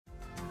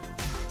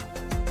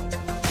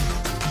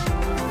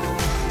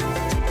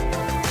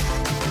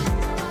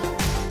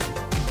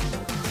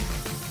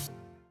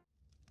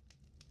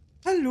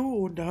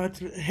und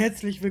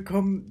herzlich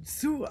willkommen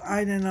zu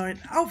einer neuen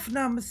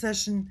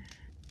Aufnahmesession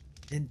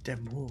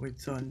Hinterm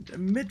Horizont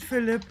mit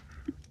Philipp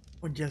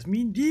und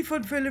Jasmin, die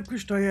von Philipp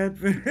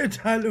gesteuert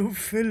wird. Hallo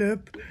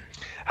Philipp.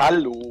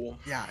 Hallo.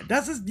 Ja,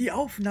 das ist die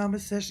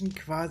Aufnahmesession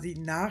quasi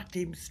nach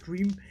dem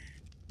Stream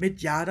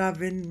mit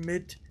Jadawin,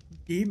 mit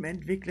dem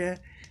Entwickler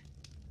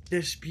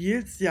des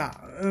Spiels. Ja,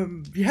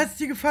 wie hat es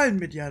dir gefallen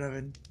mit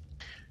Jadawin?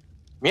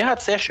 Mir hat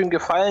es sehr schön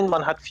gefallen,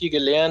 man hat viel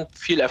gelernt,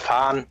 viel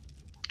erfahren.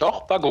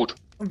 Doch, war gut.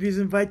 Und wir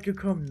sind weit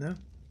gekommen, ne?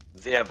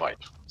 Sehr weit.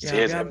 Ja, Sehr,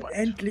 wir sehr haben weit.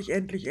 endlich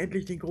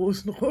den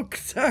großen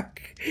Rucksack.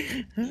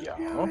 Ja.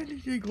 Wir haben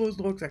endlich den großen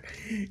Rucksack.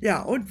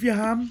 Ja, und wir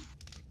haben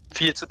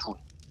Viel zu tun.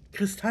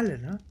 Kristalle,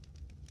 ne?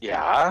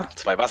 Ja,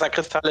 2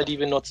 Wasserkristalle, die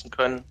wir nutzen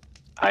können.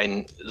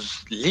 Ein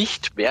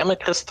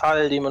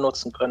Licht-Wärmekristall, den wir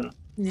nutzen können.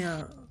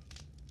 Ja.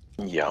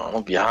 Ja,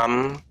 und wir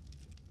haben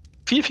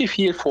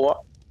viel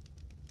vor.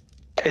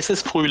 Es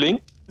ist Frühling.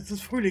 Es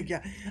ist Frühling,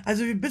 ja.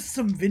 Also bis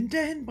zum Winter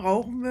hin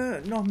brauchen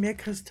wir noch mehr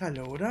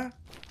Kristalle, oder?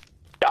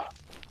 Ja.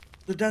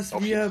 Sodass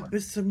Auf jeden wir Fall.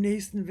 bis zum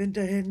nächsten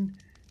Winter hin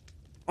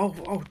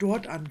auch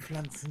dort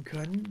anpflanzen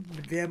können.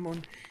 Mit Wärme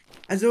und.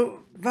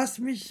 Also, was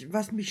mich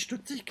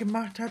stutzig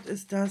gemacht hat,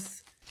 ist,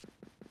 dass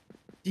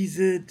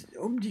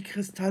um die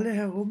Kristalle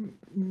herum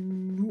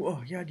nur.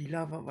 Oh ja, die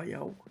Lava war ja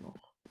auch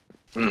noch.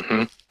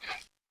 Mhm.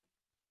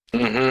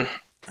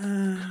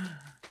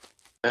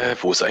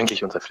 Wo ist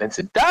eigentlich unser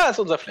Pflänzchen? Da ist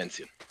unser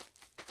Pflänzchen.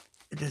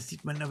 Das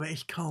sieht man aber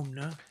echt kaum,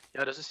 ne?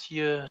 Ja, das ist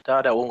hier,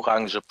 da der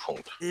orange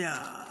Punkt.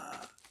 Ja,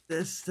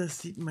 das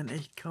sieht man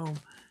echt kaum.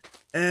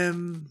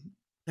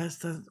 Dass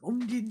das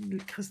um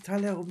den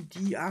Kristall herum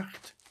die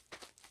 8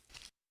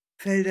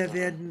 Felder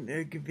werden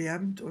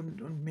gewärmt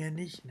und mehr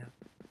nicht, ne?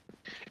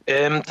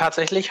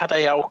 Tatsächlich hat er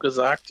ja auch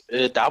gesagt,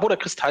 da wo der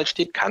Kristall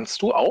steht,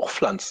 kannst du auch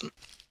pflanzen.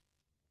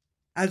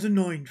 Also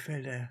 9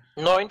 Felder.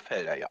 9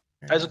 Felder, ja.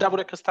 Also da wo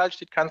der Kristall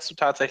steht, kannst du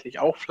tatsächlich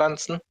auch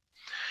pflanzen.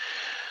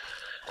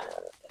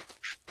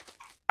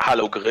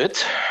 Hallo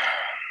Grit.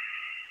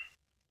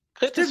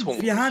 Grit ist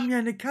hungrig. Wir haben ja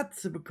eine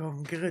Katze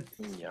bekommen, Grit.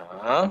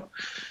 Ja.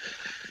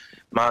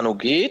 Manu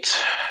geht.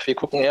 Wir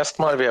gucken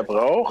erstmal, wer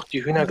braucht.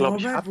 Die Hühner, glaube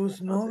ich, Norbert, hatten. wo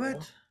ist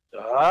Norbert?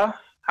 Da.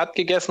 Hat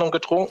gegessen und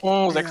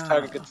getrunken, 6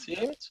 Tage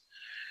gezähmt.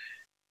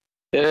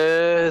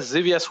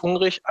 Silvia ist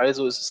hungrig,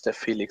 also ist es der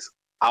Felix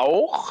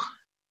auch.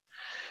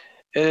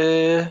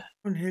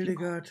 Und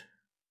Hildegard.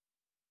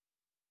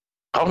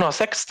 Auch noch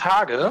 6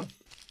 Tage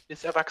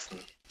ist erwachsen.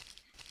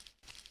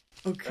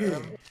 Okay.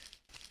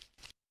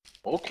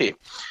 Okay.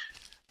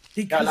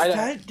 Den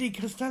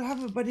Kristall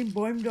haben wir bei den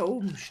Bäumen da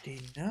oben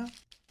stehen, ne?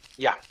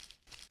 Ja.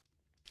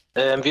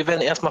 Wir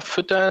werden erstmal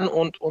füttern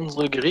und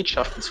unsere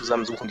Gerätschaften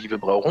zusammensuchen, die wir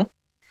brauchen.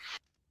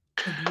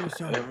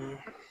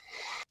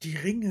 Die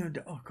Ringe,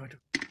 oh Gott.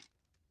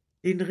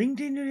 Den Ring,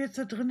 den du jetzt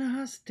da drin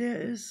hast,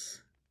 der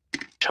ist...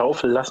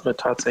 Schaufel lassen wir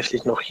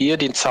tatsächlich noch hier.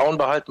 Den Zaun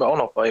behalten wir auch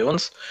noch bei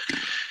uns.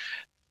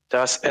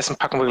 Das Essen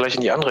packen wir gleich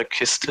in die andere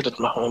Kiste. Das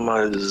machen wir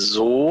mal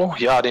so.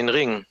 Ja, den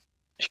Ring.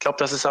 Ich glaube,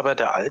 das ist aber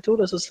der alte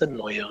oder das ist der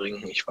neue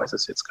Ring? Ich weiß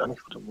es jetzt gar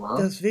nicht. Warte mal.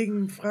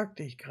 Deswegen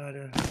fragte ich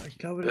gerade. Ich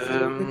glaube, das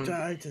wird der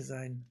alte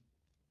sein.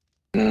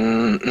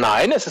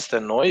 Nein, es ist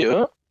der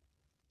neue.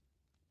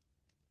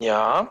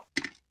 Ja.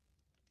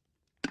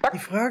 Die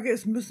Frage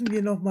ist, müssen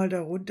wir noch mal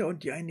da runter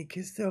und die eine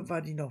Kiste,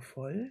 war die noch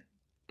voll?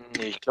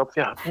 Nee, ich glaube,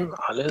 wir hatten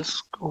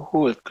alles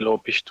geholt,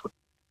 glaube ich.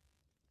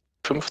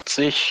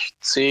 50,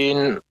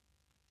 10.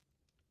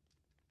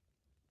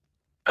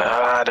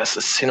 Ah, das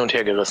ist hin und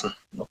her gerissen.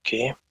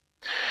 Okay.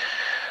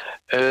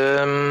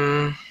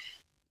 Wir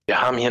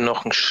haben hier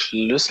noch einen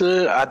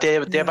Schlüssel. Ah,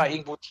 der war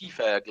irgendwo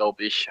tiefer,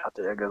 glaube ich,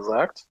 hatte er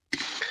gesagt.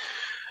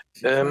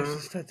 Ich weiß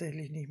es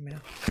tatsächlich nicht mehr.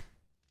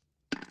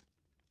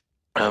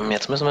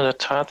 Jetzt müssen wir da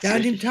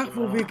tatsächlich... Ja, an dem Tag,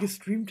 wo wir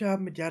gestreamt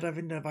haben mit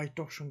Jadawin, da war ich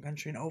doch schon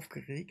ganz schön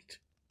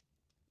aufgeregt.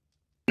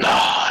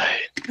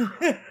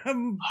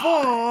 Nein!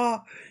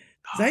 Boah!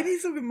 Sei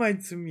nicht so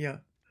gemein zu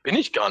mir. Bin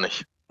ich gar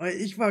nicht.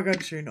 Ich war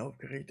ganz schön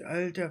aufgeregt,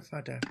 alter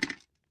Vater.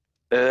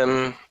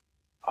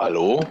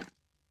 Hallo?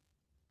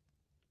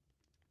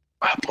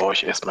 Brauche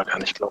ich erstmal gar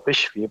nicht, glaube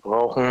ich. Wir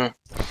brauchen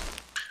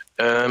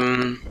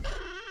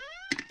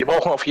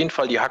auf jeden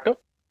Fall die Hacke.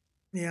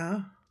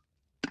 Ja.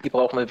 Die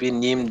brauchen wir. Wir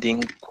nehmen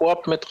den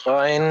Korb mit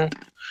rein.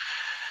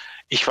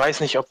 Ich weiß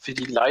nicht, ob wir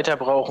die Leiter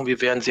brauchen.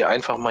 Wir werden sie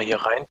einfach mal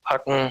hier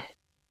reinpacken.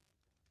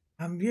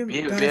 Wir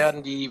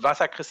werden die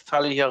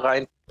Wasserkristalle hier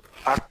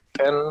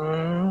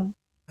reinpacken.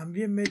 Haben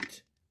wir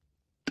mit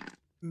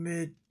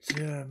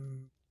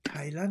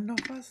Keilern noch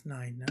was?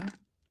 Nein, ne?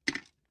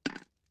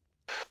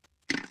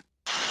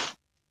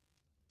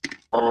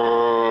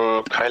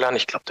 Keilern,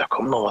 ich glaube, da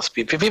kommt noch was.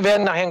 Wir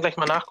werden nachher gleich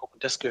mal nachgucken.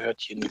 Das gehört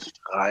hier nicht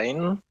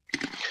rein.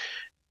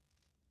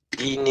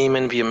 Die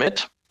nehmen wir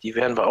mit. Die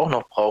werden wir auch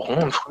noch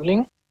brauchen im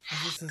Frühling.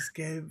 Was ist das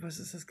Gelbe? Was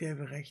ist das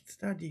Gelbe rechts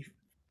da? Die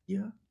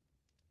hier?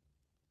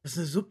 Das ist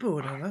eine Suppe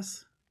oder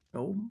was? Da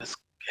oben? Das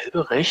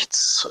Gelbe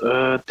rechts.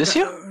 Das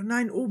hier?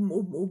 Nein,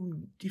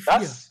 oben. Die 4.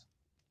 Das?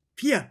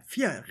 4.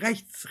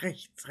 Rechts.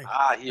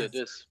 Ah, hier,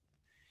 das.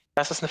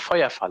 Das ist eine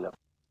Feuerfalle.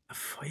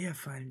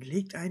 Feuerfallen.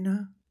 Legt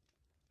einer?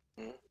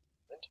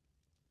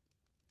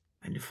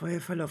 Eine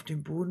Feuerfalle auf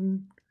dem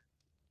Boden,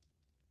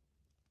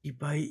 die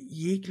bei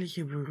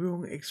jeglicher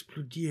Berührung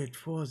explodiert.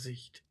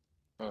 Vorsicht.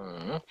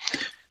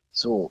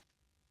 So.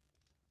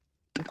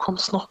 Du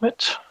kommst noch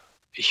mit.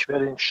 Ich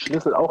werde den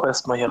Schlüssel auch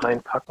erstmal hier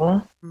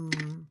reinpacken.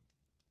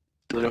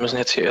 Also wir müssen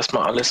jetzt hier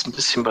erstmal alles ein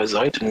bisschen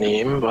beiseite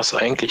nehmen, was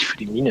eigentlich für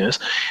die Mine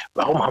ist.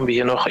 Warum haben wir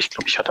hier noch, ich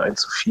glaube, ich hatte einen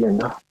zu viel,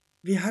 ne?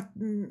 Wir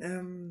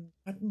hatten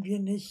wir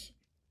nicht.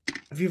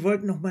 Wir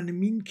wollten noch mal eine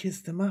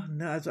Minenkiste machen,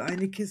 ne? Also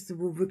eine Kiste,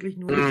 wo wirklich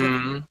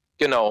nur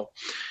genau.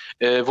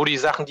 Wo die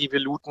Sachen, die wir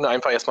looten,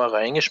 einfach erstmal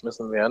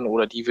reingeschmissen werden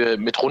oder die wir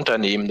mit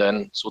runternehmen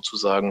dann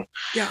sozusagen.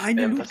 Ja,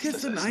 eine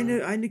Lootkiste und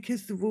eine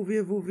Kiste, wo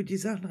wir die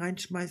Sachen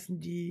reinschmeißen,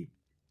 die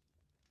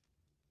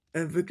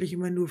wirklich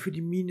immer nur für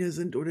die Mine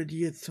sind oder die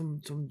jetzt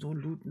zum so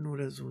Looten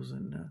oder so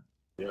sind, ne?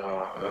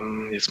 Ja,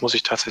 jetzt muss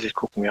ich tatsächlich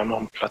gucken, wir haben noch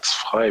einen Platz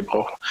frei.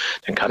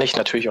 Dann kann ich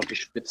natürlich auch die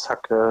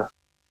Spitzhacke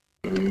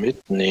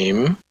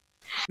mitnehmen.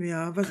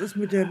 Ja, was ist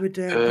mit der,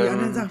 die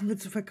anderen Sachen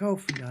willst du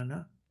verkaufen da,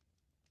 ne?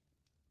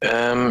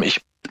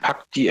 Ich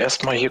pack die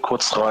erstmal hier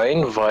kurz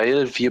rein,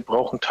 weil wir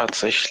brauchen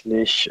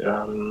tatsächlich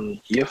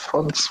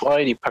hiervon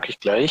 2, die packe ich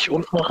gleich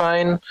unten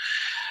rein.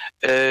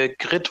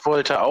 Grit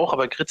wollte auch,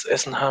 aber Grits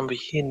Essen haben wir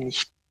hier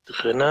nicht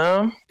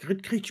drin.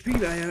 Grit kriegt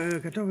Spiegeleier,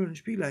 Kartoffeln und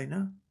Spiegelei,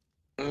 ne?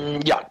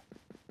 Ja,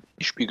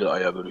 die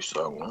Spiegeleier würde ich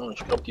sagen. Ne?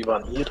 Ich glaube, die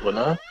waren hier drin.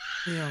 Ja.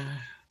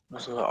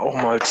 Müssen wir auch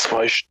mal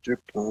 2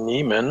 Stück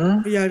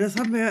nehmen. Ja, das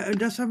haben wir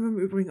im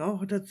Übrigen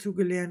auch dazu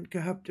gelernt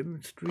gehabt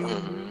im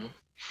Stream.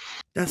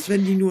 Dass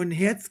wenn die nur ein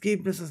Herz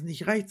geben, dass das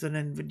nicht reicht,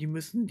 sondern die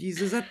müssen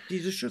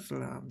diese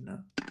Schüssel haben,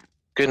 ne?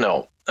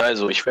 Genau.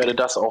 Also ich werde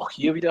das auch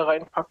hier wieder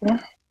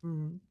reinpacken.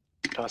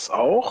 Das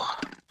auch.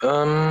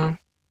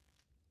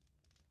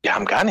 Wir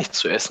haben gar nichts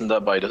zu essen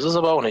dabei. Das ist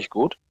aber auch nicht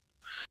gut.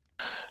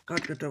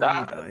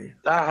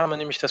 Da haben wir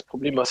nämlich das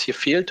Problem, was hier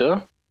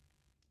fehlte.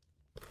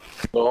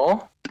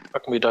 So,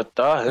 packen wir das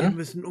dahin. Wir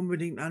müssen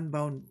unbedingt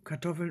anbauen.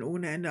 Kartoffeln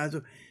ohne Ende.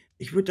 Also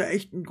ich würde da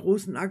echt einen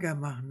großen Acker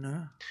machen,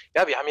 ne?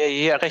 Ja, wir haben ja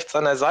hier rechts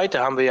an der Seite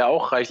haben wir ja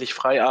auch reichlich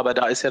frei, aber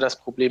da ist ja das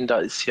Problem, da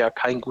ist ja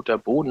kein guter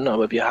Boden,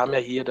 aber wir haben ja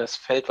hier das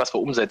Feld, was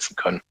wir umsetzen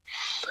können.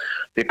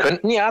 Wir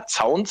könnten ja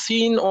Zaun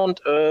ziehen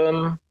und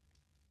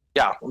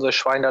ja, unser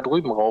Schwein da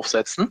drüben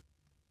raufsetzen.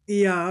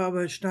 Ja,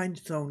 aber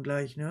Steinzaun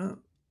gleich, ne?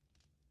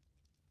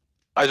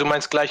 Also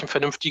meinst gleich einen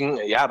vernünftigen,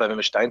 ja, aber wenn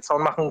wir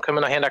Steinzaun machen, können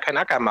wir nachher da keinen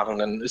Acker machen,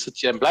 dann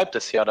bleibt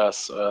es ja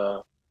das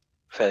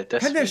Feld.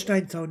 Deswegen. Kann der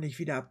Steinzaun nicht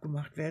wieder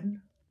abgemacht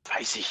werden?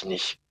 Weiß ich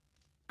nicht.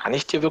 Kann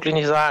ich dir wirklich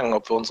nicht sagen,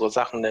 ob wir unsere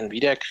Sachen denn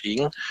wieder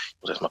kriegen. Ich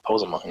muss erstmal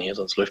Pause machen hier,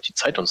 sonst läuft die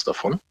Zeit uns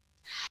davon.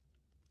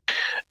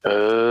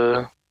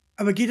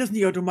 Aber geht das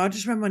nicht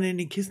automatisch, wenn man in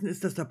den Kisten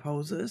ist, dass da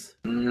Pause ist?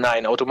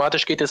 Nein,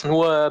 automatisch geht es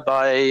nur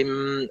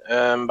beim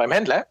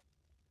Händler.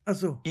 Ach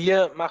so.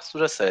 Hier machst du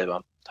das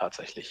selber,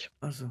 tatsächlich.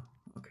 Ach so,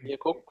 okay. Hier,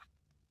 guck.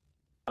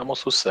 Da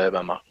musst du es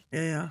selber machen.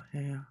 Ja.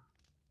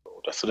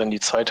 So, dass du dann die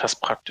Zeit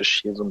hast,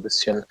 praktisch hier so ein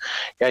bisschen.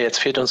 Ja, jetzt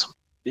fehlt uns ein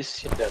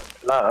bisschen der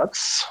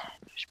Platz.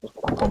 Ich muss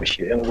mal gucken, ob ich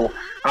hier irgendwo.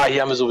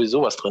 Hier haben wir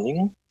sowieso was drin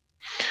liegen.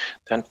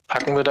 Dann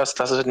packen wir das.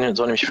 Das soll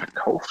nämlich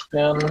verkauft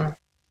werden.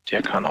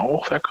 Der kann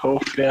auch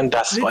verkauft werden.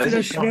 Das Willst weiß du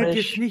das ich noch Schwert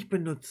nicht. jetzt nicht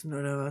benutzen,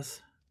 oder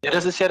was? Ja,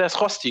 das ist ja das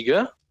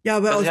Rostige. Ja,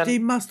 aber aus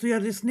dem machst du ja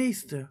das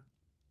nächste.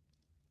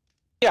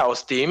 Ja,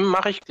 aus dem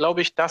mache ich,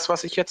 glaube ich, das,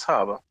 was ich jetzt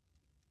habe.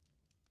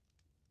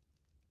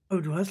 Oh,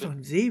 du hast doch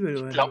einen Säbel,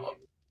 oder?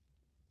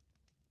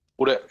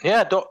 Oder,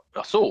 ja, doch.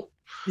 Ach so.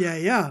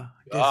 Ja,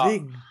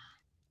 deswegen.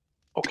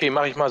 Okay,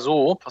 mache ich mal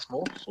so. Pass mal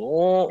auf.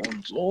 So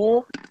und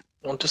so.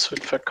 Und das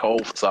wird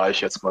verkauft, sage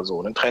ich jetzt mal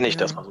so. Dann trenne ich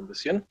das mal so ein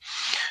bisschen.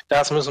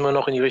 Das müssen wir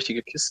noch in die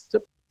richtige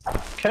Kiste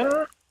packen.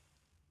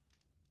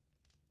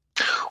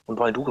 Und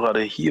weil du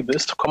gerade hier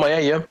bist, komm mal her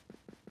hier.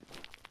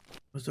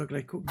 Musst du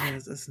gleich gucken, wer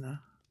das ist,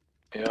 ne?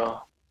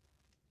 Ja.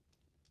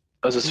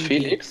 Das ist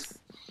Felix.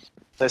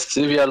 Das heißt,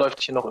 Silvia läuft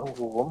hier noch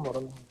irgendwo rum.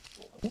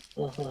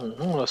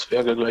 Oder? Das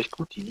wäre gleich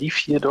gut. Die lief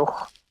hier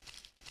doch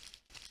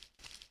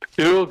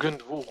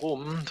irgendwo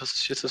rum. Das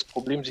ist jetzt das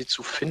Problem, sie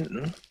zu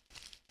finden.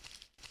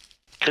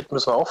 Grit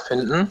müssen wir auch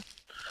finden.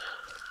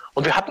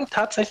 Und wir hatten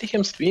tatsächlich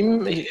im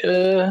Stream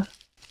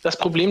das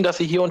Problem, dass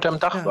sie hier unterm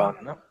Dach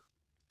waren. Ne?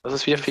 Das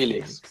ist wieder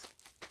Felix.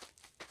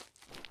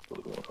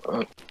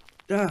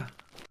 Da.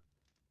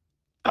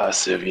 Da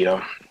ist sie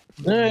wieder.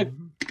 Ne,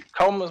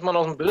 kaum ist man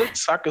aus dem Bild,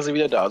 zack, ist sie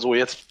wieder da. So,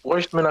 jetzt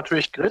bräuchten wir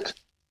natürlich Grit.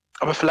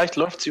 Aber vielleicht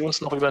läuft sie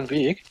uns noch über den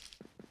Weg.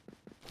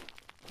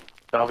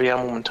 Da wir ja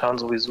momentan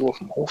sowieso auf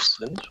dem Hof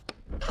sind.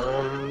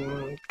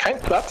 Kein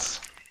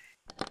Platz.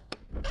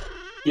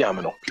 Hier haben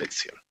wir noch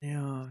Plätzchen.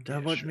 Ja,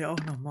 da wollten wir auch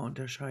nochmal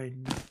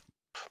unterscheiden.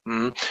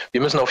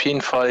 Wir müssen auf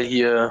jeden Fall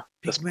hier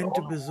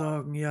Pigmente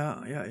besorgen, ja.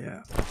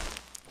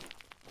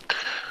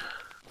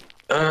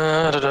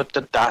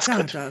 Da ist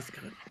Grit. Da ist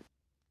Grit.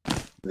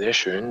 Sehr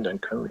schön,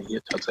 dann können wir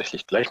hier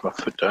tatsächlich gleich mal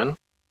füttern.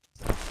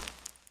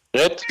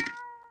 Grit.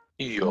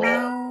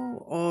 Ja.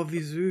 Oh,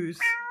 wie süß.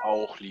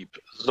 Auch lieb.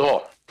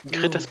 So,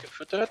 Grit ist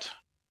gefüttert.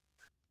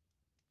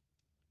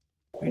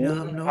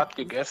 Hat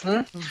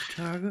gegessen. 5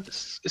 Tage.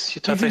 Es ist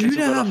hier Wie viele tatsächlich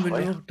Hühner sogar haben noch frei.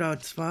 wir noch? Da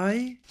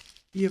 2,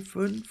 4,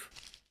 5.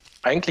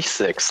 eigentlich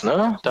 6,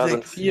 ne? Da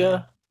sind 6, 4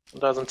 ja.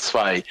 und da sind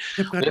 2. Ich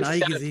habe gerade ein Ei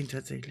gesehen,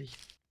 tatsächlich.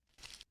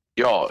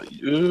 Ja,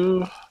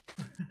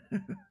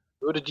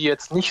 würde die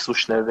jetzt nicht so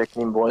schnell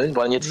wegnehmen wollen,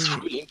 weil jetzt ist Nee.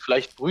 Frühling,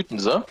 vielleicht brüten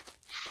sie.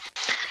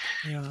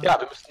 Ja. Ja,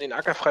 wir müssen den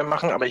Acker frei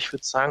machen, aber ich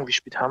würde sagen, wie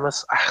spät haben wir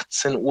es?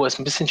 18 Uhr ist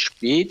ein bisschen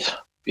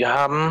spät. Wir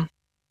haben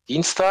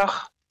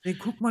Dienstag. Dann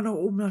guck mal nach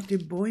oben nach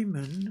den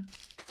Bäumen.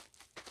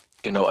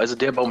 Genau, also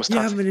der Baum ist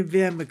Hier haben wir tatsächlich... den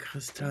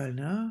Wärmekristall,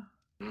 ne?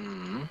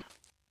 Mhm.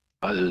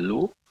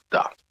 Hallo?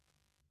 Da.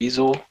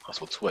 Wieso?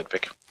 Achso, zu weit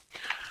weg.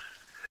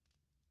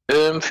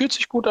 Fühlt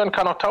sich gut an,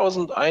 kann noch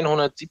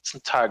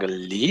 1117 Tage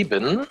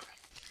leben.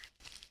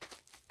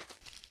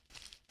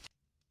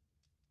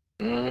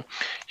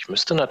 Ich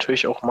müsste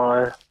natürlich auch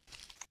mal...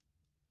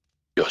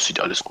 Ja, sieht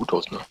alles gut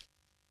aus, ne?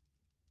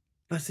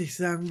 Was ich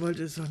sagen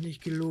wollte, ist doch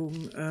nicht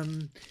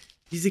gelogen.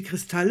 Diese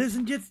Kristalle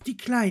sind jetzt die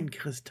kleinen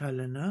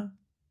Kristalle, ne?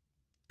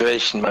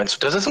 Welchen meinst du?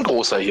 Das ist ein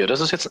großer hier. Das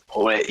ist jetzt...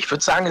 Oh, ich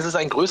würde sagen, es ist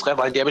ein größerer,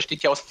 weil der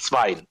besteht ja aus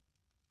 2.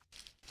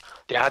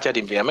 Der hat ja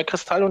den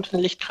Wärmekristall und den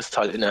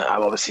Lichtkristall inne.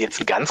 Aber ob es jetzt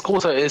ein ganz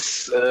großer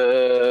ist,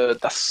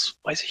 das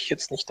weiß ich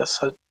jetzt nicht.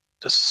 Das halt...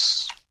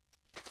 Das...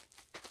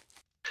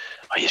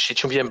 Oh, hier steht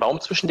schon wieder ein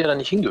Baum zwischen, der da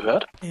nicht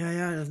hingehört.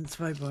 Ja, das sind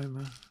 2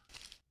 Bäume.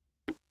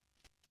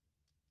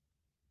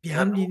 Wir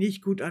haben die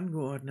nicht gut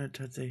angeordnet,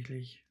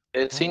 tatsächlich.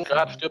 10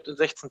 Grad stirbt in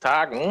 16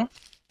 Tagen.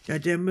 Ja,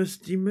 die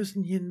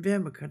müssen hier einen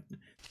Wärmekristall.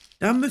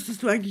 Da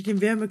müsstest du eigentlich den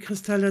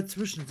Wärmekristall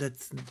dazwischen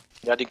setzen.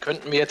 Ja, den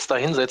könnten wir jetzt da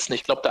hinsetzen.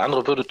 Ich glaube, der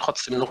andere würde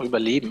trotzdem noch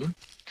überleben.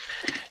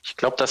 Ich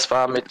glaube, das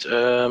war mit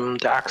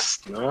der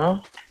Axt,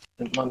 ne?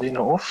 Nimmt man den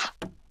auf?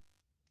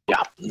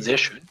 Ja, sehr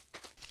schön.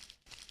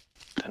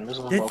 Dann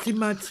müssen wir Setz den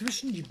mal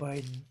zwischen die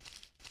beiden.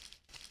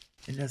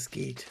 Wenn das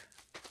geht.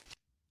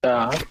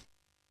 Ja.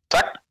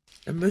 Zack.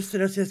 Dann müsste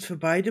das jetzt für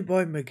beide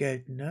Bäume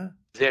gelten, ne?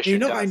 Sehr schön. Nee,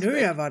 noch ein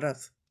höher war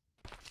das.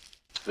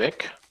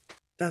 Weg.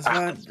 Das Ach,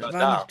 war, das war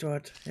war nicht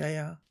dort.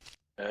 Ja.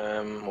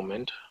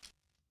 Moment.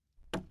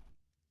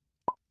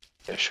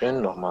 Sehr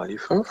schön, nochmal die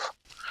 5.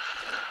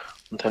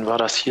 Und dann war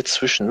das hier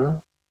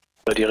zwischen.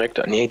 Oder direkt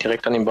an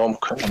den Baum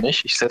können wir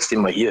nicht. Ich setze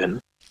den mal hier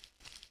hin.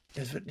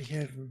 Das wird nicht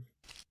helfen.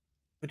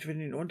 Wird für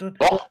den unteren.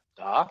 Doch,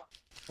 da.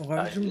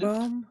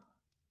 Orangenbaum.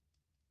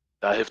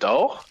 Da hilft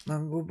auch.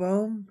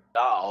 Mangobaum.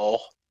 Da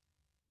auch.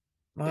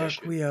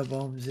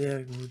 Maracuja-Baum,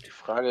 sehr gut. Die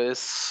Frage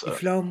ist. Die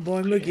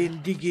Pflaumenbäume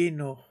gehen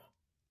noch.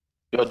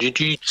 Ja,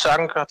 die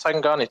zeigen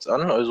gar nichts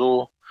an.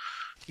 Also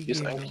Die hier ist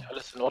gehen eigentlich noch.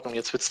 alles in Ordnung.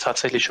 Jetzt wird es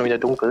tatsächlich schon wieder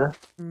dunkel.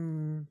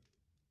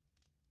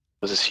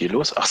 Was ist hier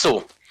los? Ach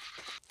so.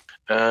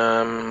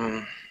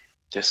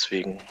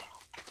 Deswegen.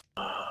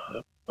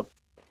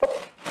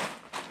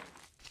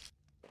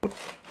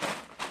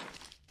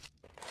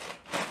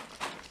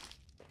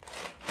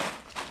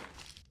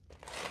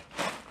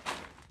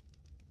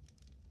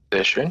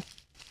 Sehr schön.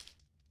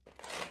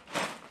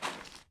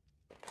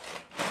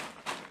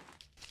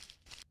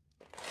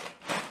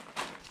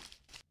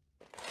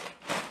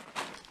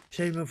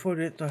 Stell dir mal vor,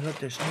 du hättest noch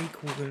lauter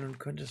Schneekugeln und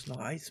könntest noch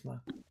Eis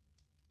machen.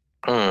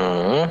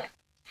 Mhm.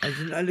 Also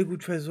sind alle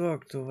gut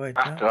versorgt, soweit,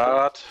 8 ne?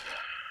 Grad.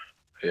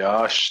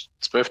 Ja,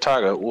 12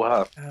 Tage.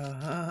 Oha.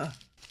 Aha.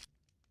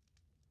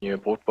 Ihr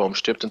Brotbaum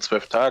stirbt in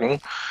 12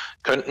 Tagen.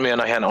 Könnten wir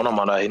nachher auch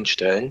nochmal da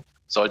hinstellen.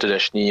 Sollte der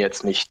Schnee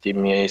jetzt nicht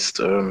demnächst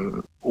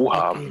haben.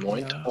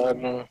 9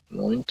 Tagen.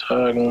 9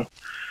 Tagen.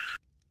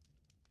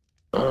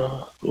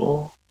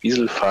 So.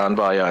 Wieselfahren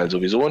war ja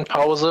sowieso in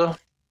Pause.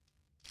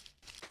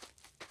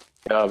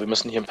 Ja, wir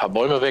müssen hier ein paar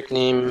Bäume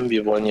wegnehmen.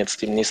 Wir wollen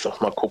jetzt demnächst auch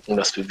mal gucken,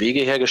 dass wir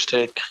Wege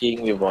hergestellt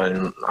kriegen. Wir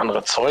wollen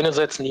andere Zäune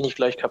setzen, die nicht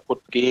gleich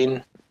kaputt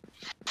gehen.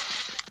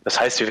 Das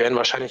heißt, wir werden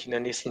wahrscheinlich in der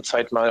nächsten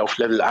Zeit mal auf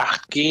Level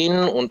 8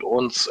 gehen und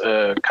uns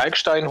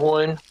Kalkstein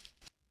holen.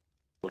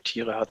 So,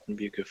 Tiere hatten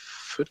wir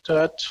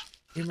gefüttert.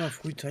 Immer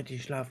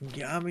frühzeitig schlafen.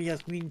 Die arme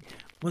Jasmin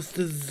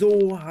musste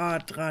so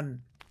hart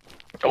dran.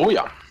 Oh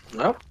ja,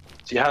 ne?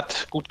 Sie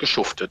hat gut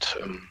geschuftet.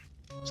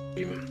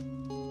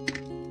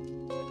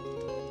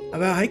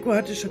 Aber Heiko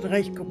hatte schon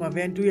recht. Guck mal,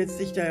 während du jetzt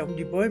dich da um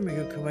die Bäume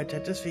gekümmert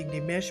hättest, wegen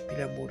dem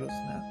Mehrspielermodus,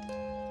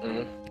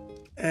 ne?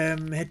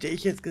 Hätte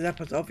ich jetzt gesagt,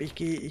 pass auf,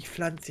 ich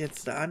pflanze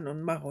jetzt da an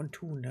und mache und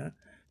tu, ne?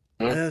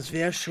 Also das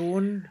wäre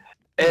schon...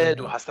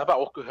 Du hast aber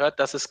auch gehört,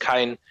 dass es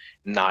kein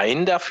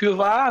Nein dafür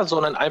war,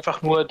 sondern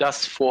einfach nur,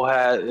 dass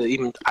vorher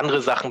eben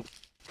andere Sachen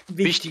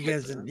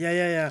wichtiger sind.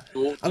 Ja.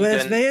 So, aber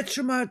das wäre jetzt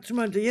schon mal,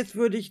 jetzt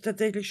würde ich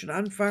tatsächlich schon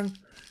anfangen,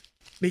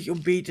 mich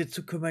um Beete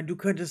zu kümmern. Du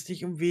könntest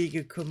dich um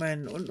Wege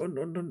kümmern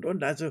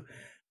und. Also,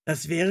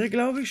 das wäre,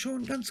 glaube ich,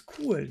 schon ganz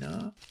cool,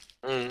 ne?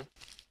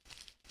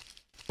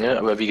 Ja,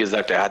 aber wie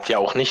gesagt, er hat ja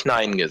auch nicht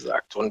Nein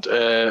gesagt. Und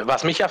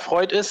was mich ja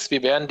freut ist,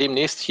 wir werden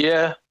demnächst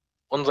hier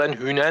unseren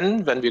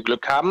Hühnern, wenn wir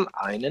Glück haben,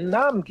 einen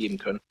Namen geben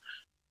können.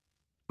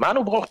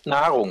 Manu braucht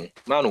Nahrung.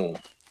 Manu,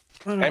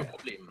 kein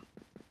Problem.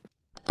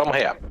 Komm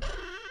her.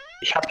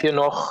 Ich habe hier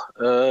noch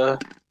ein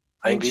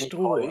wenig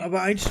Stroh, Heu.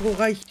 aber ein Stroh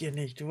reicht dir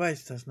nicht, du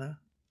weißt das, ne?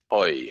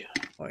 Heu.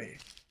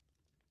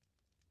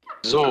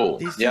 So,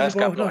 ja, es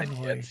gab noch ein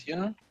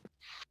Herzchen.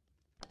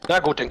 Na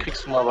gut, dann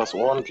kriegst du mal was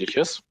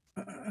Ordentliches.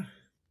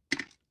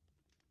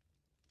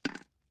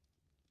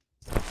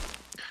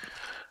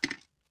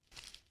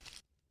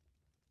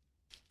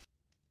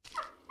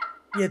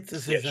 Jetzt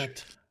ist Sehr er schön.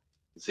 satt.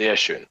 Sehr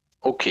schön.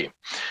 Okay.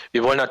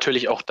 Wir wollen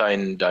natürlich auch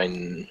dein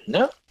Fell.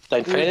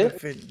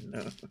 Wohlbefinden,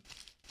 ne?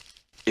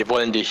 Wir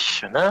wollen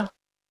dich,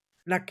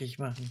 Nackig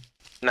machen.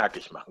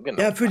 nackig machen,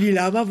 genau. Ja, für die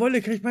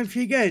Lavawolle kriegt man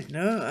viel Geld,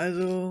 ne?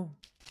 Also.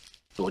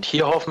 So, und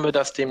hier hoffen wir,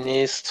 dass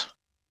demnächst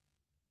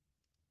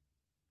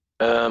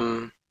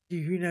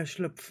Die Hühner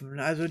schlüpfen,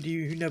 also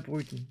die Hühner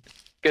brüten.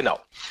 genau.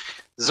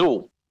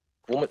 So,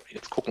 womit wir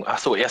jetzt gucken? Ach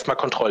so, erstmal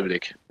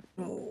Kontrollblick.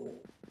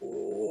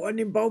 Oh, an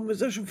dem Baum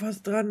ist er schon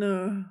fast dran,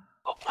 ne?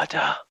 Guck mal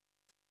da.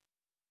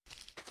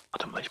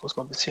 Warte mal, ich muss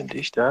mal ein bisschen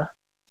dichter.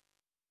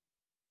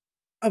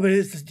 Aber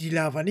ist die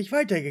Lava nicht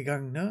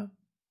weitergegangen, ne?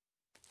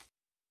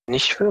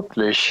 Nicht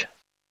wirklich.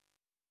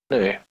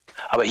 Nee.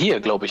 Aber hier,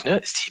 glaube ich, ne?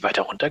 Ist die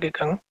weiter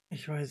runtergegangen?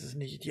 Ich weiß es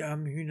nicht, die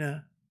armen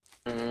Hühner.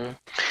 Mhm.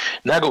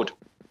 Na gut.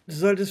 Du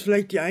solltest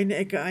vielleicht die eine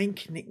Ecke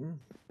einknicken.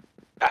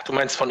 Ach, du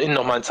meinst von innen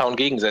nochmal einen Zaun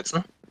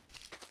gegensetzen?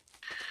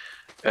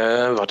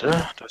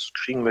 Warte, das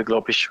kriegen wir,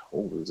 glaube ich.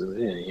 Oh, wo sind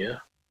wir denn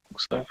hier?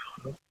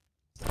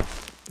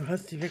 Du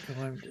hast die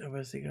weggeräumt,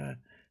 aber ist egal.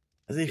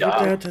 Also ich Ja.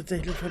 würde da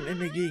tatsächlich von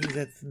innen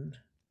gegensetzen.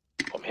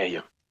 Komm her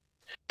hier.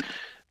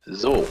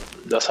 So,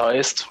 das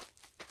heißt,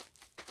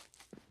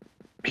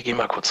 wir gehen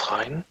mal kurz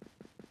rein.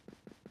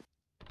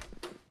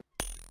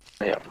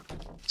 Naja,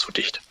 zu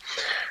dicht.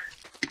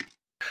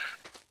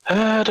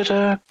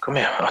 Komm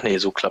her. Ach nee,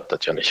 so klappt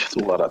das ja nicht.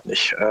 So war das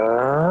nicht.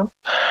 Das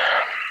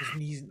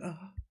Niesen.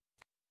 Ah.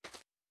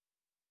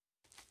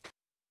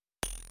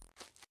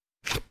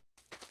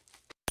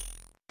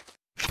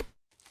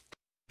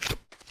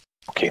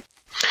 Okay.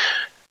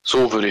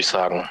 So würde ich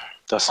sagen,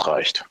 das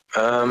reicht.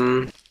 Ja,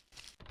 würde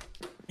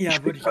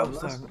ich auch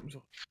was? sagen.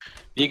 So.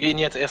 Wir gehen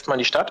jetzt erstmal in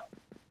die Stadt.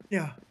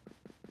 Ja.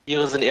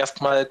 Tiere sind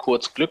erstmal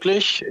kurz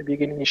glücklich. Wir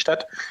gehen in die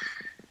Stadt.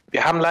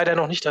 Wir haben leider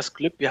noch nicht das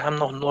Glück, wir haben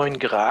noch 9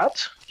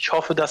 Grad. Ich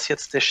hoffe, dass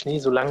jetzt der Schnee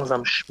so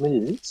langsam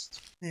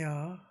schmilzt.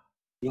 Ja.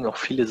 Liegen auch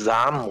viele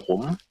Samen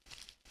rum.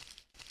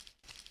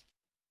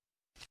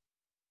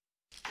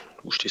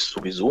 Du stehst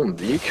sowieso im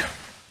Weg.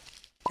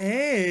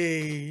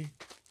 Hey.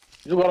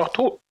 Wieso war doch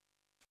tot?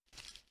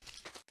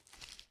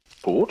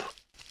 Tot?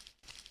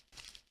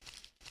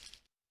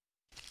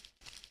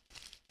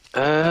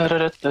 Ja,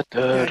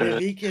 der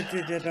Weg jetzt,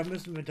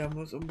 da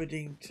muss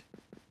unbedingt.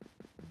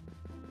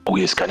 Oh,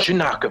 hier ist ganz schön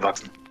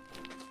nachgewachsen.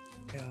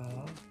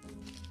 Ja.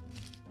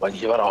 Weil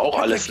hier war doch auch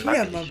alles Kian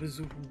mal nackig.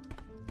 besuchen.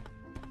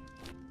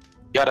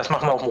 Ja, das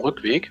machen wir auf dem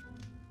Rückweg.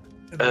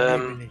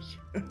 Lebe nicht.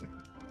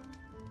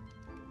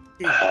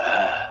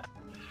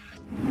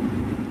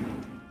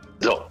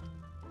 So.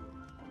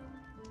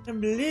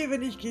 Im Leben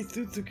nicht gehst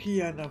du zu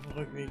Kian auf dem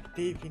Rückweg.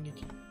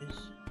 Definitiv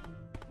nicht.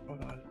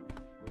 Oder?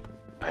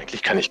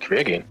 Eigentlich kann ich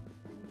quer gehen.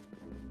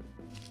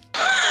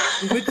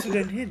 Wo willst du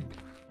denn hin?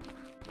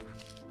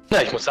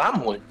 Ja, ich muss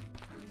Samen holen.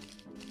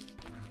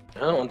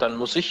 Ja, und dann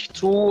muss ich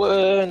zu,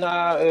 der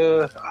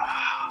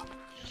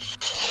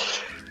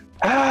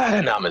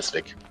Name ist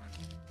weg.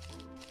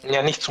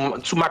 Ja, nicht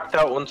zu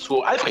Magda und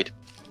zu Alfred.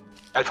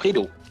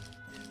 Alfredo.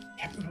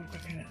 Ich hab überhaupt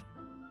gar keine.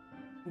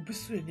 Wo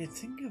bist du denn jetzt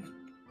hingebracht?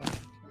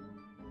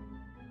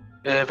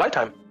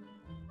 Waldheim.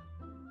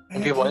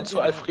 Und wir wollen zu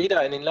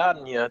Alfreda in den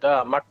Laden hier.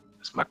 Da,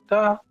 ist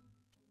Magda?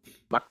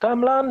 Magda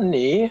im Laden?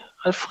 Nee,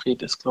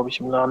 Alfred ist, glaube ich,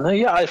 im Laden. Ne?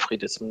 Ja,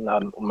 Alfred ist im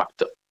Laden. Und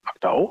Magda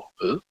auch?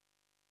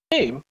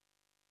 Nee,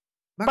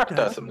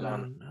 Magda ist im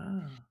Laden.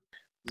 Ah.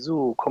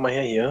 So, komm mal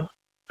her hier.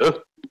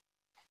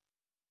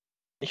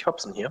 Nicht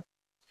hopsen hier.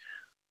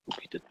 So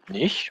geht es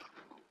nicht.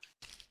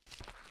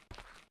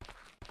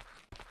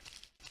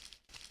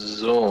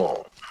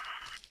 So.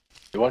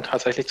 Wir wollen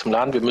tatsächlich zum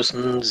Laden. Wir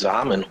müssen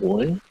Samen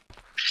holen.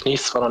 Schnee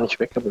ist zwar noch nicht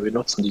weg, aber wir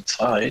nutzen die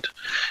Zeit.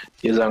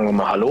 Hier sagen wir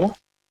mal Hallo.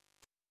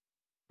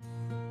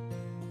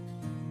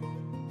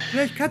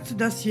 Vielleicht kannst du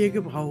das hier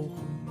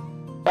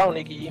gebrauchen. Ciao,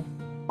 Niki.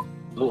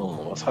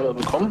 So, was haben wir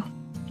bekommen?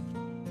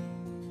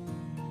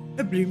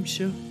 Ein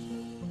Blümchen.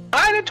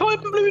 Eine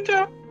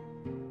Tulpenblüte!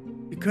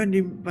 Wir können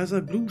den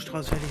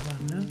Blumenstrauß fertig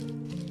machen,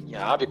 ne?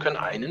 Ja, wir können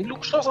einen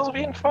Blumenstrauß auf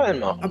jeden Fall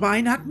machen. Aber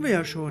einen hatten wir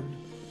ja schon.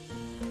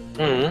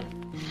 Mhm.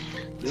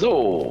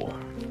 So.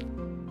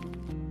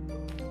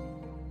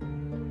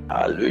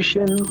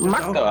 Hallöchen,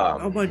 Magda.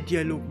 Auch mal einen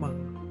Dialog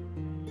machen.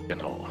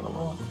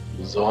 Genau.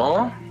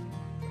 So.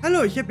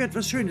 Hallo, ich habe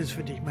etwas Schönes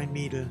für dich, mein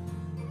Mädel.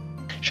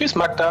 Tschüss,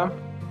 Magda.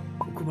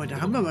 Oh, guck mal, da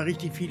haben wir mal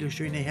richtig viele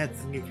schöne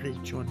Herzen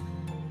gekriegt schon.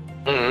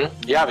 Mhm.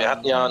 Ja, wir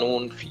hatten ja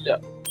nun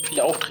viele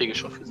Aufträge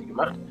schon für sie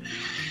gemacht.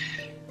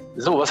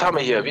 So, was haben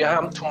wir hier? Wir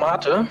haben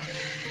Tomate.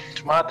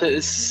 Tomate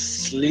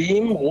ist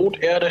Lehm,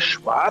 Roterde,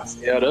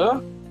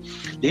 Schwarzerde.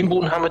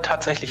 Lehmboden haben wir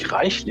tatsächlich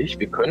reichlich.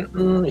 Wir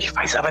könnten, ich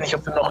weiß aber nicht,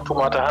 ob wir noch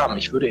Tomate haben.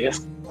 Ich würde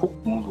erst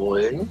gucken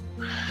wollen.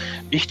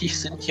 Wichtig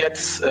sind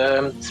jetzt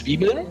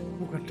Zwiebeln.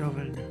 Oh,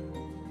 Kartoffeln.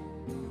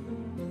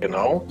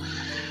 Genau.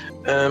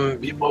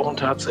 Wir brauchen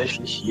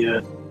tatsächlich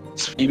hier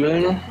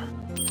Zwiebeln.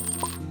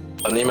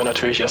 Dann nehmen wir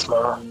natürlich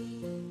erstmal.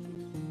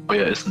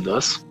 Euer ist denn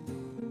das?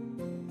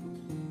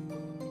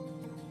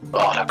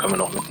 Oh, da können wir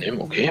noch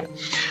mitnehmen, okay.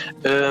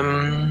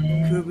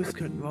 Kürbis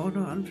könnten wir auch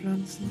noch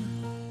anpflanzen.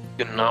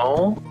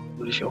 Genau.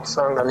 würde ich auch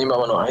sagen. Dann nehmen wir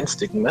aber nur einen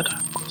Sticken mit.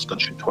 Das ist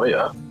ganz schön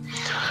teuer.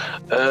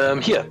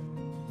 Hier,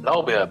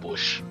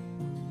 Blaubeerbusch.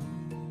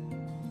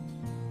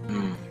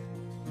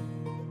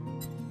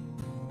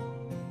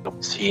 Ich glaube,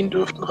 10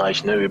 dürften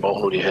reichen, ne? Wir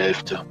brauchen nur die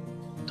Hälfte,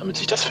 damit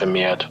sich das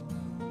vermehrt.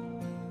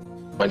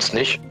 Meinst du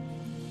nicht?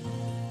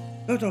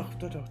 Doch.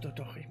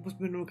 Ich muss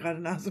mir nur gerade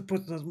Nase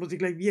putzen, sonst muss ich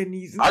gleich wieder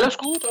niesen. Alles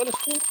gut, alles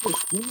gut,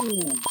 alles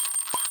gut.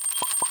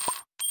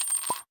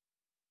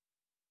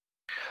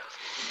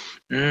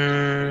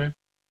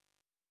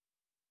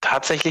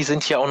 Tatsächlich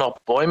sind hier auch noch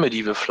Bäume,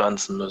 die wir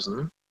pflanzen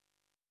müssen.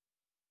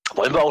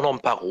 Wollen wir auch noch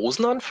ein paar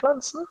Rosen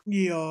anpflanzen?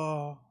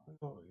 Ja.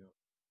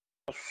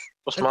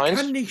 Was Das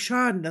meinst kann du? nicht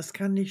schaden, das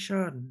kann nicht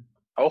schaden.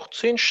 Auch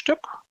 10 Stück?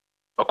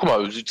 Oh, guck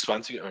mal, sie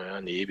 20.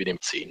 Nee, wir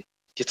nehmen 10.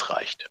 Jetzt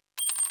reicht.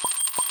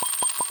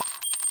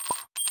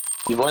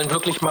 Wir wollen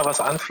wirklich mal was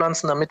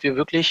anpflanzen, damit wir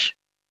wirklich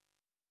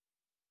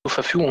zur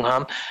Verfügung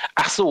haben.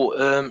 Ach so,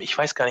 ich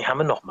weiß gar nicht, haben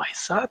wir noch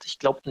Maissaat? Ich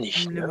glaube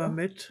nicht. Nimm mal Ne?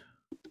 mit.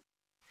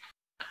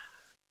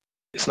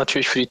 Ist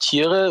natürlich für die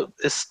Tiere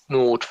ist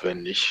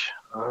notwendig.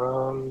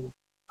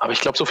 Aber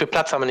ich glaube, so viel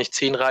Platz haben wir nicht.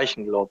 10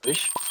 reichen, glaube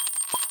ich.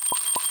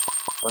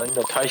 Weil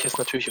der Teich ist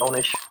natürlich auch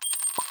nicht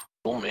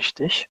so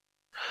mächtig.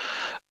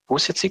 Wo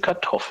ist jetzt die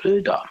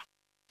Kartoffel? Da.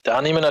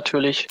 Da nehmen wir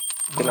natürlich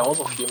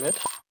genauso viel mit.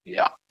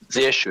 Ja,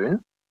 sehr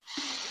schön.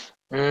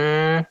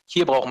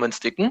 Hier brauchen wir einen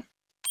Sticken.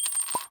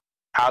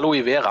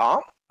 Aloe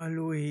Vera.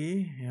 Aloe,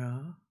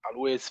 ja.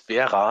 Aloe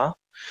Vera.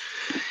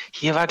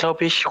 Hier war,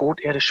 glaube ich,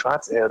 Roterde,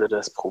 Schwarzerde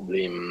das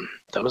Problem.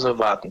 Da müssen wir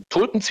warten.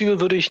 Tulpenzwiebel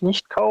würde ich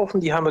nicht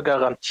kaufen, die haben wir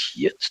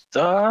garantiert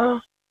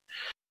da.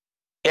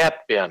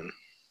 Erdbeeren.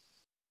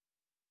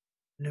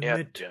 Nimm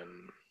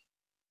Erdbeeren.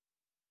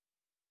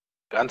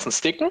 Ganzen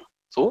Sticken?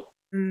 So?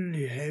 mit.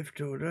 Die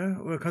Hälfte, oder?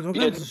 Oder kannst du auch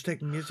Wir- ganzen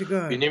stecken, mir ist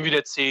egal. Wir nehmen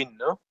wieder 10,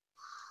 ne?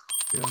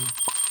 Ja.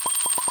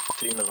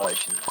 10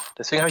 reichen.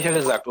 Deswegen habe ich ja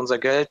gesagt, unser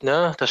Geld,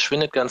 ne, das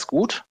schwindet ganz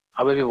gut,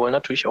 aber wir wollen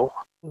natürlich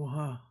auch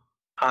Oha.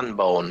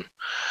 anbauen.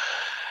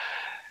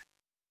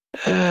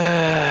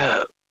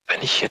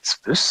 Wenn ich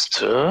jetzt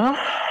wüsste,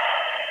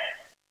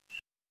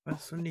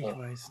 Was du nicht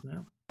weißt,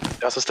 ne?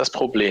 das ist das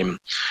Problem.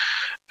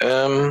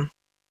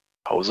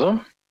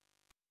 Pause.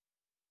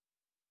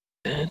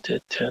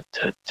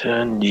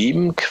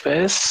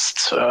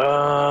 Nebenquest.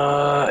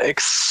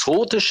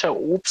 Exotischer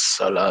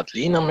Obstsalat.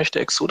 Lena möchte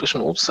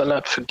exotischen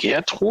Obstsalat für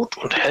Gertrud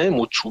und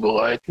Helmut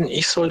zubereiten.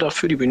 Ich soll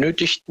dafür die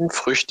benötigten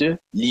Früchte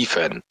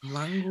liefern. Mango,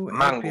 Erdbeere und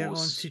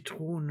Mangos.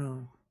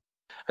 Zitrone.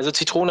 Also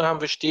Zitrone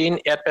haben wir stehen,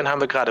 Erdbeeren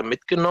haben wir gerade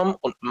mitgenommen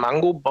und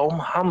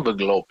Mangobaum haben wir,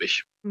 glaube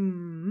ich.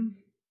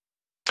 Mhm.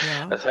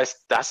 Ja. Das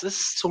heißt, das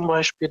ist zum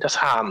Beispiel,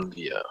 das haben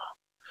wir.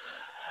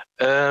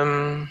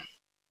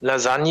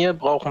 Lasagne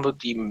brauchen wir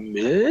die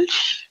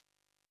Milch.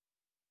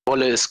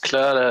 Wolle ist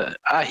klar.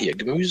 Hier,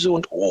 Gemüse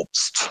und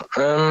Obst.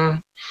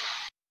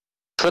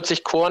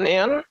 40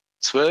 Kornähren,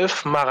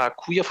 12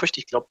 Maracuja-Früchte,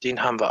 ich glaube,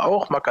 den haben wir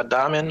auch.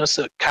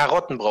 Macadamianüsse,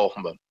 Karotten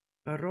brauchen wir.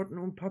 Karotten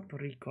und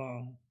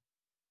Paprika.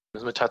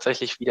 Müssen wir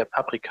tatsächlich wieder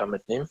Paprika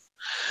mitnehmen.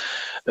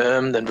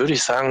 Dann würde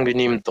ich sagen, wir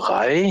nehmen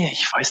 3.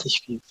 Ich weiß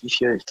nicht, wie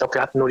viel. Ich glaube,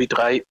 wir hatten nur die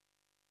 3.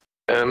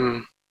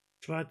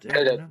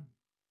 Schwarzerde,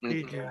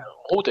 ne?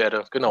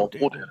 Roterde, genau,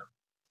 Roterde.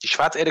 Die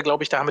Schwarzerde,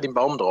 glaube ich, da haben wir den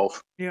Baum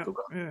drauf. Ja,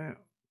 Sogar. ja.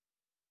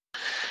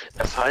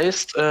 Das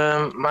heißt,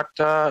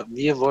 Magda,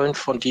 wir wollen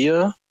von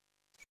dir.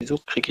 Wieso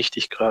kriege ich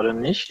dich gerade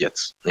nicht?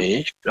 Jetzt.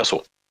 Nee,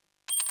 achso.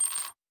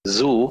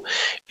 So,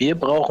 wir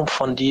brauchen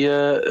von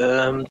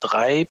dir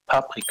 3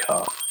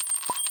 Paprika.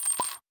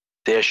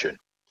 Sehr schön.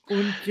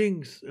 Und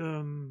Dings,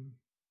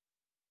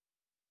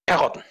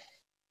 Karotten.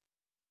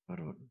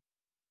 Karotten.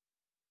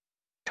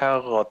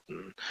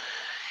 Karotten.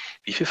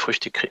 Wie viele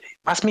Früchte kriege ich?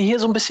 Was mir hier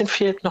so ein bisschen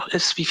fehlt noch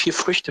ist, wie viele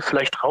Früchte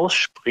vielleicht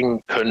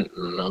rausspringen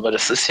könnten. Aber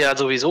das ist ja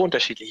sowieso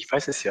unterschiedlich. Ich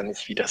weiß es ja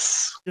nicht, wie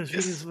das Deswegen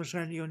ist ist. es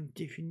wahrscheinlich auch nicht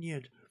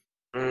definiert.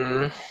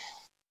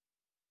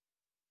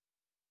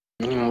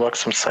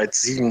 Minimumwachstumszeit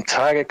 7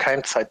 Tage,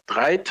 Keimzeit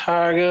 3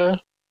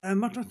 Tage.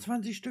 Mach doch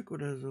 20 Stück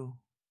oder so.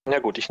 Na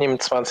gut, ich nehme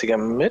einen 20er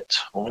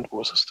mit. Moment,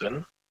 wo ist es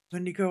denn?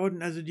 Wenn die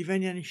Karotten, also die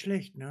werden ja nicht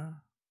schlecht,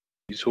 ne?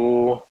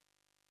 Wieso?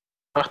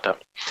 Ach da.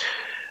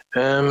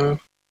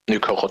 Ne,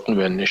 Karotten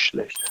wären nicht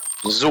schlecht.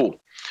 So,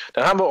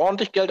 dann haben wir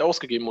ordentlich Geld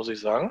ausgegeben, muss ich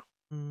sagen.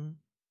 Mhm.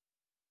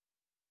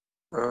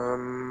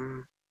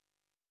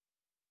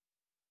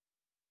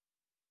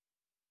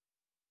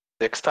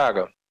 6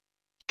 Tage.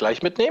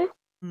 Gleich mitnehmen?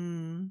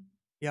 Mhm.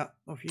 Ja,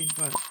 auf jeden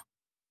Fall.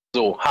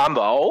 So, haben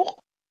wir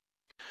auch.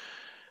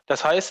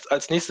 Das heißt,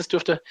 als nächstes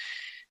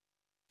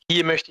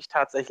hier möchte ich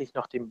tatsächlich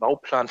noch den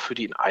Bauplan für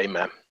den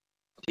Eimer.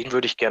 Den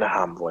würde ich gerne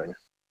haben wollen.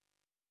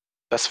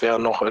 Das wäre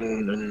noch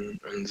in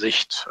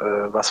Sicht,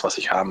 was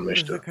ich haben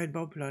Ist ja möchte. kein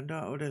Bauplan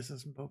da, oder ist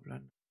das ein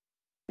Bauplan?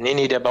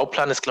 Nee, der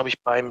Bauplan ist, glaube ich,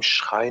 beim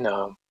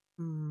Schreiner.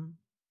 Mhm.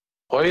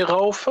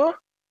 Heuraufe.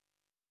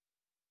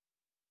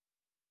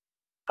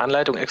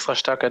 Anleitung extra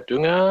starker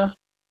Dünger.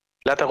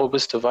 Glatter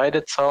robuste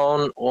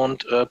Weidezaun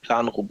und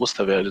Plan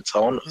robuster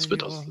Weidezaun. Es Die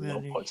wird aus brauchen wir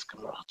nicht. Laubholz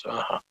gemacht.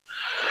 Aha.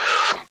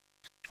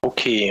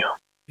 Okay.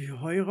 Die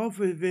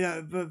Heuraufe,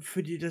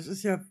 für die, das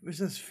ist ja,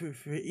 ist das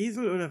für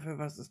Esel oder für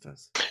was ist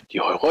das?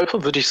 Die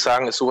Heuraufe, würde ich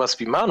sagen, ist sowas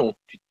wie Manu.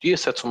 Die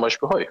ist ja zum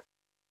Beispiel Heu.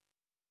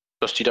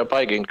 Dass die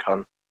dabei gehen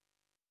kann.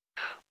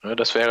 Ne,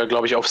 das wäre,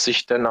 glaube ich, auf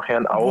sich dann nachher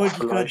ein Auch Wollte ich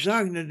gerade vielleicht.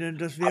 sagen, denn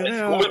das Aber wäre es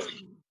ja. lohnt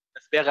sich.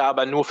 Das wäre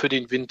aber nur für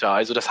den Winter.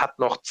 Also das hat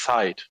noch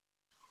Zeit.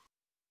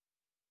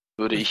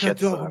 Würde Das ich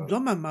kannst jetzt du auch im sagen.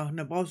 Sommer machen.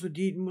 Da musst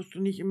du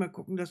nicht immer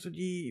gucken, dass du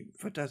die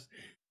fütterst.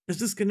 Das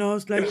ist genau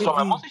das Im gleiche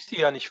Sommer muss wie. ich sie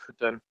ja nicht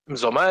füttern. Im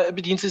Sommer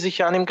bedient sie sich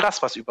ja an dem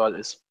Gras, was überall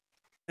ist.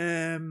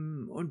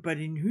 Und bei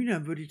den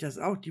Hühnern würde ich das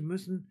auch. Die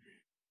müssen,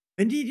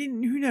 wenn die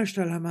den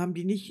Hühnerstall haben, haben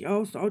die nicht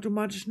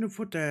automatisch eine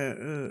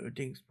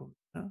Futter-Dingsbums.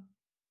 Ne?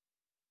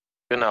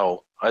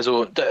 Genau.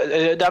 Also da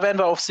werden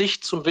wir auf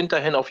sich zum Winter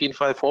hin auf jeden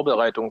Fall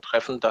Vorbereitungen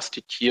treffen, dass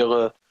die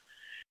Tiere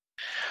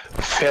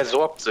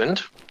versorgt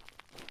sind.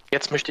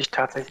 Jetzt möchte ich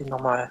tatsächlich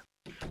nochmal,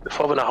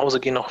 bevor wir nach Hause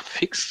gehen, noch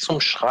fix zum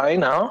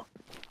Schreiner.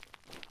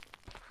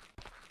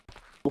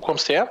 Du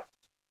kommst her?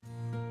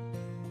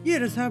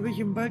 Hier, das habe ich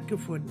im Wald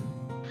gefunden.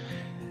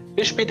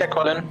 Bis später,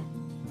 Colin.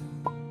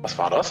 Was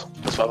war das?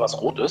 Das war was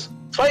Rotes.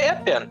 2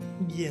 Erdbeeren.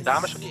 Yes. Da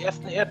haben wir schon die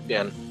ersten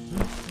Erdbeeren.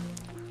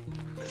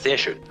 Sehr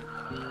schön.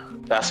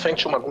 Das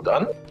fängt schon mal gut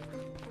an.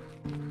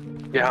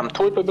 Wir haben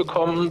Tulpe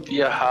bekommen,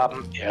 wir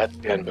haben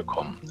Erdbeeren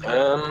bekommen.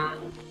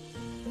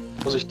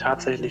 Muss ich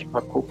tatsächlich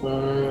mal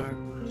gucken.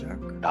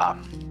 Ja.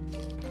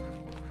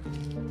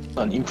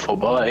 An ihm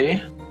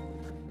vorbei.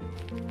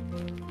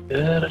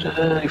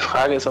 Die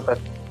Frage ist, ob er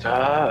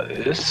da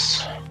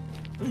ist.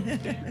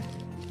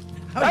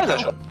 Da ist er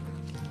schon.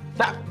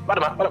 Na,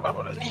 warte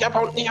mal. Nicht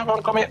abhauen,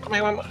 komm her.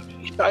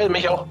 Ich beeile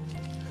mich auch.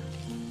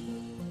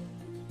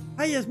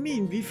 Hi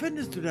Jasmin, wie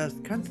findest du das?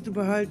 Kannst du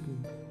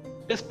behalten?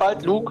 Bis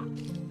bald, Luke.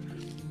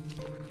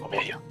 Komm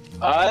her hier.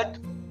 Bald.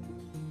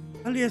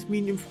 Hallo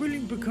Jasmin, im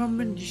Frühling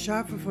bekommen die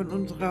Schafe von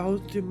unserer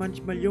Haustür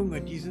manchmal Junge.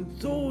 Die sind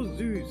so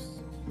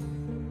süß.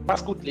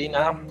 Mach's gut,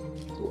 Lena.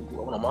 So, und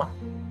du auch nochmal.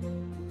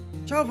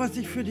 Schau, was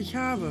ich für dich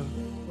habe.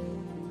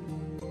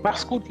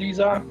 Mach's gut,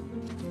 Lisa.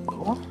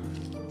 So.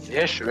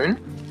 Sehr schön.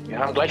 Wir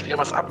haben gleich wieder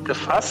was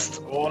abgefasst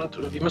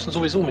und wir müssen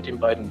sowieso mit den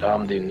beiden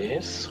Damen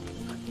demnächst.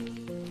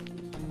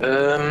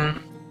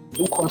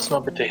 Du kommst mal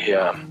bitte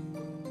her.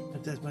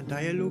 Kannst du erstmal einen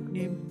Dialog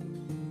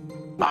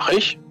nehmen? Mach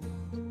ich.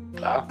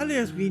 Klar. Hallo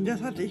Jasmin,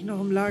 das hatte ich noch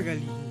im Lager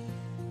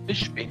liegen. Bis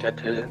später,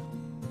 Till.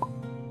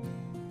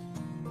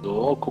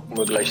 So, gucken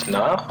wir gleich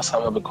nach. Was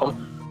haben wir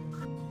bekommen?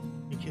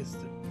 Die Kiste.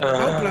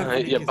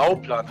 Ihr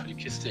Bauplan für die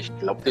Kiste. Ich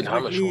glaube, den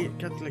haben wir schon.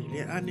 Kannst gleich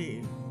leer. Ah,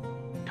 nee.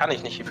 Kann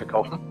ich nicht hier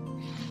verkaufen.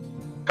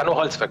 Kann nur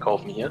Holz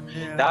verkaufen hier.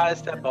 Ja. Da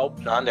ist der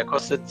Bauplan. Der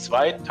kostet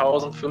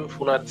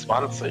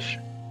 2520.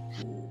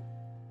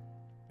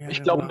 Ja,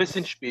 Ich glaube, ein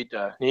bisschen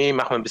später. Nee,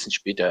 machen wir ein bisschen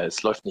später.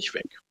 Es läuft nicht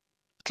weg.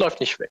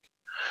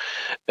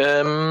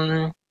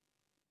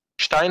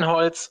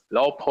 Steinholz,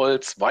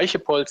 Laubholz, weiche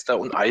Polster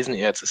und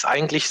Eisenerz ist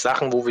eigentlich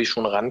Sachen, wo wir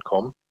schon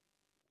rankommen.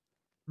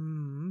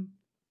 Mhm.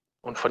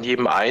 Und von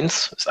jedem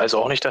eins ist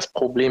also auch nicht das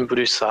Problem,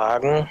 würde ich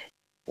sagen.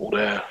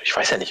 Oder ich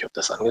weiß ja nicht, ob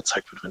das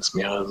angezeigt wird, wenn es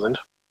mehrere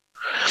sind.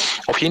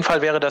 Auf jeden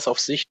Fall wäre das auf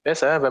Sicht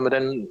besser, wenn wir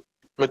dann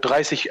mit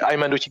 30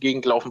 Eimern durch die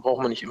Gegend laufen,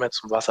 brauchen wir nicht immer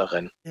zum Wasser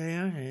rennen.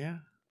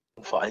 Ja.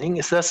 Und vor allen Dingen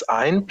ist das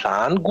ein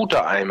Plan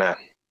guter Eimer.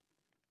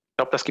 Ich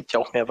glaube, das gibt ja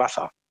auch mehr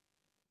Wasser.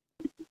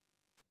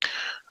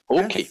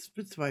 Okay. Das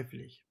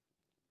bezweifle ich.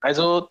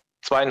 Also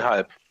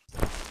 2,5.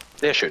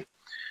 Sehr schön.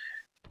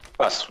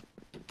 Was?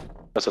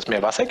 Dass es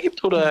mehr Wasser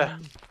gibt, oder?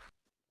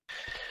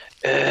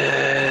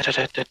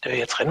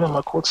 Jetzt rennen wir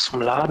mal kurz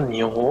zum Laden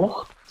hier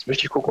hoch. Jetzt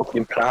möchte ich gucken, ob wir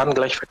den Plan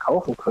gleich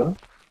verkaufen können.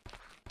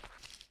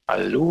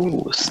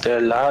 Hallo, ist der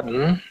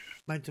Laden?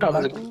 Meinst du Ja,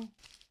 Marco?